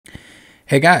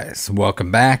Hey guys, welcome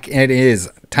back. It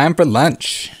is time for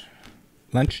lunch.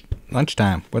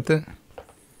 Lunchtime. What did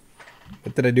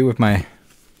I do with my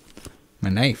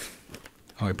knife?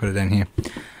 Oh, I put it in here.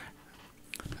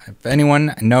 If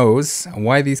anyone knows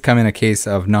why these come in a case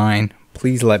of 9,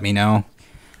 please let me know.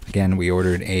 Again, we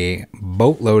ordered a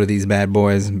boatload of these bad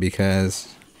boys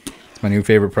because it's my new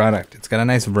favorite product. It's got a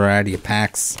nice variety of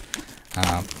packs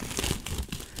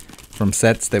from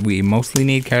sets that we mostly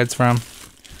need cards from.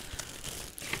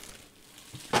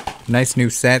 Nice new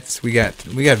sets. We got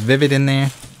Vivid in there.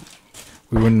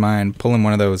 We wouldn't mind pulling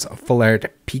one of those full art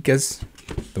Pikas,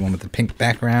 the one with the pink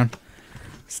background.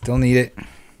 Still need it.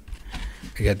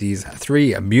 We got these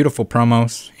 3 beautiful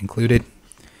promos included.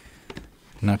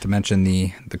 Not to mention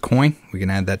the coin. We can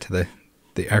add that to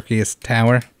the Arceus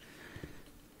Tower.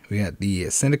 We got the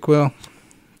Cyndaquil.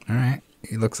 Alright.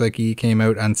 He looks like he came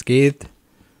out unscathed.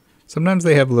 Sometimes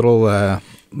they have little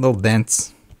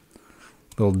dents.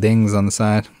 Little dings on the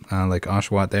side. Like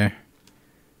Oshawott there.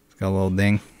 It's got a little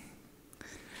ding.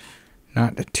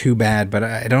 Not too bad, but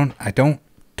I don't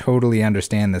totally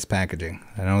understand this packaging.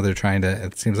 I know they're trying to,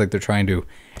 it seems like they're trying to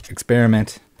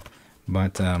experiment,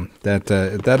 but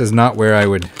that is not where I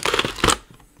would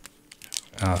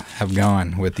have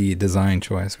gone with the design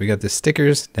choice. We got the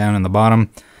stickers down in the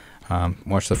bottom.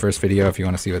 Watch the first video if you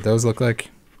want to see what those look like.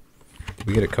 Did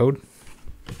we get a code?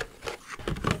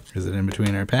 Is it in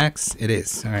between our packs? It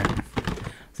is. All right. I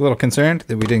was a little concerned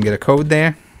that we didn't get a code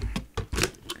there.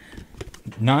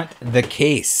 Not the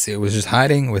case. It was just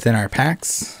hiding within our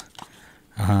packs.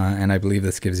 And I believe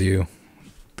this gives you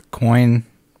the coin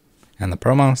and the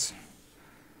promos.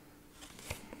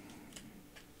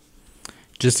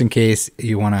 Just in case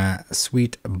you want a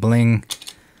sweet bling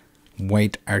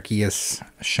white Arceus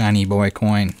shiny boy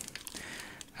coin.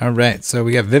 Alright, so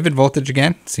we got Vivid Voltage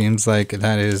again. Seems like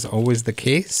that is always the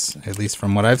case, at least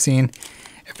from what I've seen.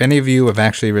 If any of you have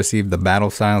actually received the battle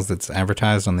styles that's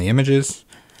advertised on the images,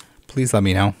 please let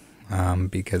me know,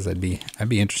 because I'd be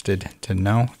interested to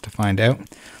know, to find out.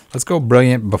 Let's go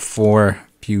Brilliant before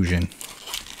Fusion.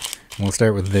 We'll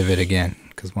start with Vivid again,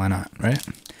 because why not, right?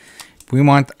 We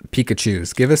want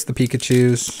Pikachus. Give us the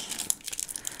Pikachus.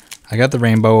 I got the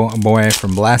Rainbow Boy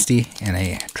from Blasty in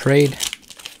a trade.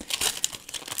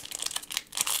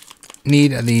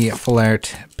 Need the full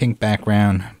art pink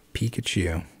background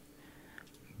Pikachu.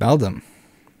 Beldum.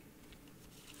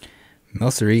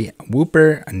 Milcery,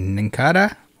 Wooper,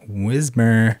 Nincada,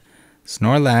 Whismur,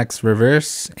 Snorlax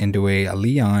reverse into a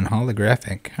Leon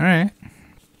holographic. Alright.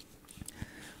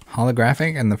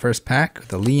 Holographic in the first pack with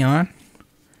the Leon.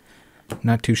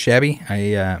 Not too shabby.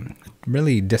 I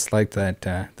really disliked that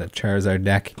Charizard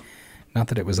deck. Not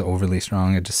that it was overly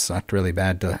strong, it just sucked really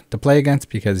bad to play against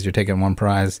because you're taking one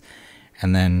prize.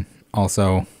 And then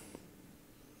also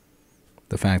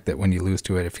the fact that when you lose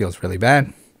to it, it feels really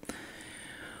bad.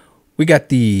 We got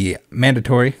the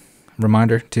mandatory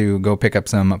reminder to go pick up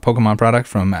some Pokemon product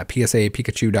from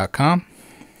psapikachu.com.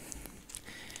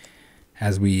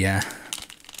 As we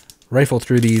rifle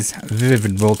through these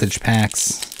Vivid Voltage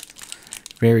packs.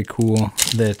 Very cool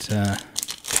that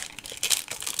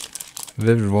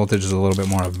Vivid Voltage is a little bit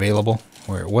more available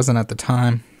where it wasn't at the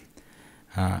time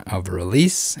of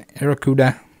release.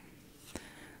 Aracuda,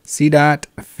 C-Dot,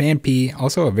 Phanpy,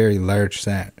 also a very large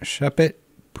set. Shuppet,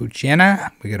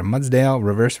 Poochyena, we got a Mudsdale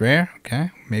reverse rare,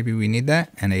 okay, maybe we need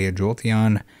that, and a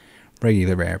Jolteon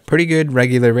regular rare. Pretty good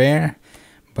regular rare,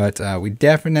 but we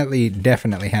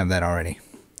definitely have that already.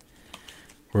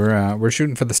 We're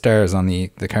shooting for the stars on the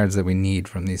cards that we need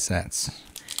from these sets.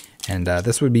 And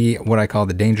this would be what I call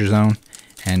the danger zone,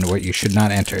 and what you should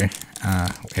not enter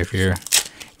if you're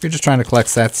just trying to collect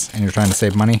sets and you're trying to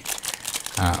save money.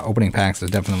 Opening packs is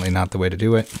definitely not the way to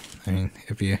do it. I mean,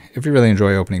 if you really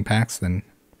enjoy opening packs, then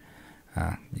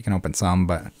you can open some.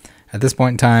 But at this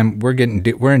point in time, we're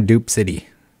in dupe city.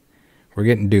 We're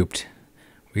getting duped.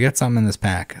 We got something in this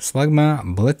pack: Slugma,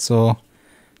 Blitzel,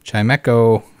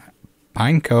 Chimecho,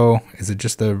 Pineco. Is it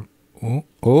just a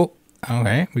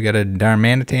okay? We got a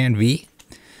Darmanitan V.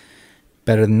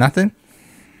 Better than nothing.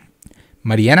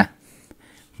 Mariana.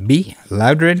 B,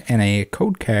 Loudred, and a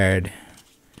code card.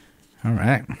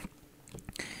 Alright.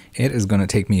 It is going to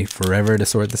take me forever to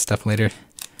sort this stuff later.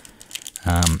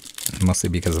 Mostly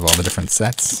because of all the different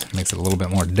sets. It makes it a little bit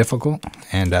more difficult.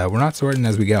 And we're not sorting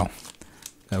as we go.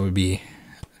 That would be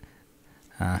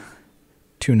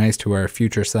too nice to our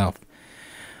future self.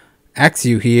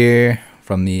 Axew here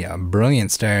from the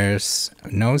Brilliant Stars.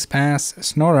 Nosepass,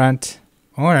 Snorunt.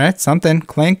 Alright, something.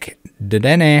 Clink,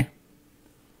 Dedenne.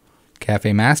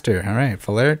 Cafe Master. Alright,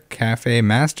 Fuller, Cafe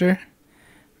Master.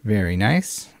 Very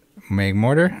nice.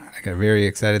 Magmortar. I got very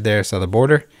excited there. Saw the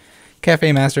border.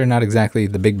 Cafe Master, not exactly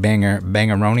the big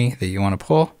bangaroni that you want to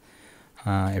pull.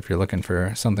 If you're looking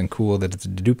for something cool that it's a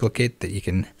duplicate that you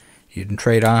can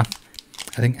trade off.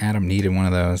 I think Adam needed one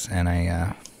of those, and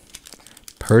I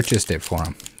purchased it for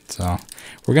him. So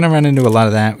we're gonna run into a lot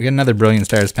of that. We got another Brilliant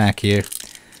Stars pack here.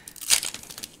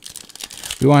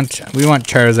 We want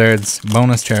Charizards,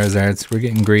 bonus Charizards. We're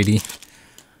getting greedy.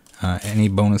 Any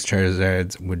bonus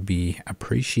Charizards would be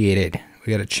appreciated.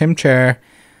 We got a Chimchar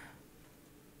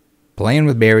playing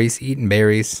with berries, eating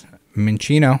berries.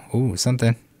 Minchino, ooh,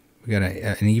 something. We got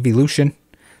an Evolution,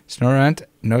 Snorunt,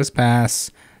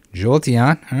 Nosepass,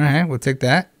 Jolteon. All right, we'll take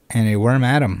that. And a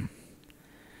Wormadam.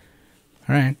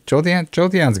 All right,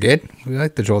 Jolteon's good. We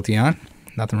like the Jolteon.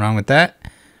 Nothing wrong with that.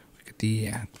 We got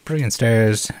the Brilliant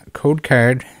Stars code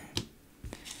card.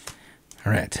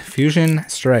 All right, Fusion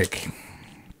Strike.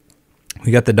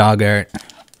 We got the dog art.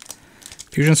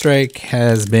 Fusion Strike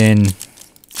has been...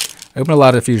 I opened a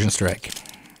lot of Fusion Strike.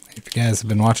 If you guys have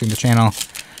been watching the channel,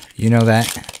 you know that.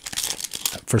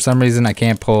 For some reason, I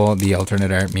can't pull the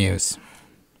alternate art Muse.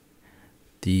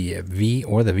 The V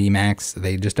or the VMAX,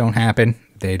 they just don't happen.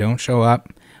 They don't show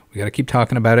up. We got to keep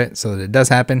talking about it so that it does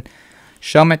happen.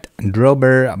 Shelmet,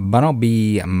 Drillbur,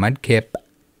 Bunnelby, Mudkip,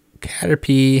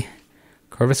 Caterpie,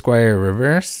 Corvisquire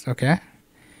Reverse, okay.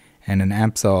 And an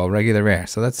Absol regular rare.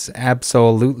 So that's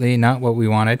absolutely not what we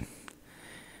wanted.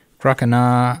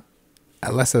 Croconaw,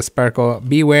 Alessa Sparkle,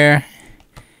 Beware,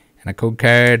 and a code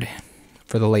card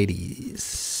for the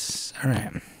ladies. All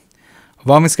right.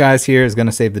 Evolving Skies here is going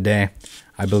to save the day.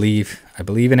 I believe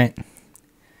in it.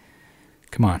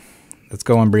 Come on. Let's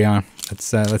go Umbreon.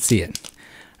 Let's see it.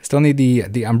 I still need the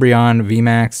Umbreon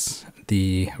VMAX,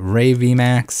 the Ray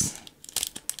VMAX.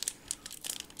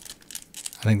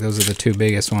 I think those are the two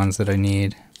biggest ones that I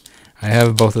need. I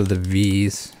have both of the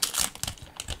V's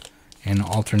in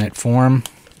alternate form.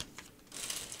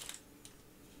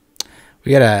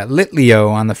 We got a Litleo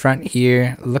on the front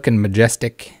here, looking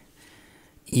majestic.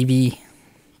 Eevee,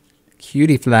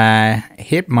 Cutiefly,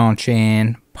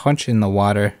 Hitmonchan, Punch in the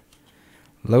water,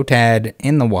 Lotad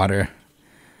in the water,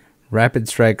 Rapid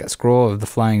Strike, Scroll of the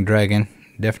Flying Dragon,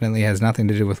 definitely has nothing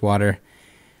to do with water.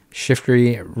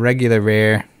 Shiftry, regular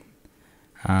rare.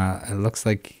 It looks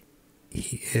like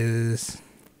he is...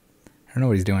 I don't know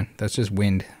what he's doing. That's just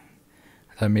wind.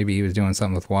 I thought maybe he was doing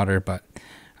something with water, but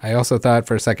I also thought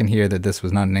for a second here that this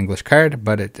was not an English card,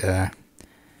 but it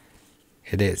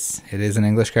is. It is an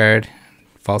English card.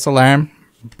 False Alarm,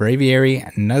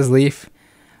 Braviary, Nuzleaf,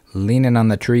 Leaning on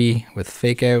the Tree with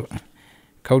Fake Out,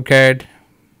 code card.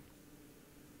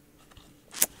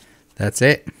 That's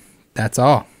it. That's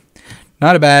all.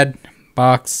 Not a bad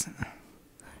box.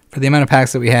 For the amount of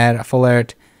packs that we had, a full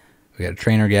art, we got a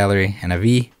trainer gallery, and a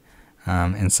V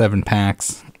in 7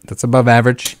 packs. That's above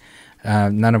average.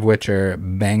 None of which are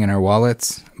banging our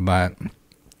wallets, but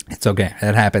it's okay.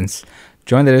 That happens.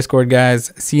 Join the Discord,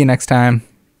 guys. See you next time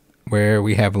where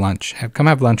we have lunch. Come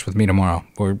have lunch with me tomorrow.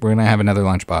 We're going to have another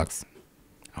lunch box.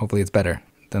 Hopefully it's better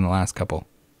than the last couple.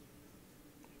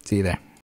 See you there.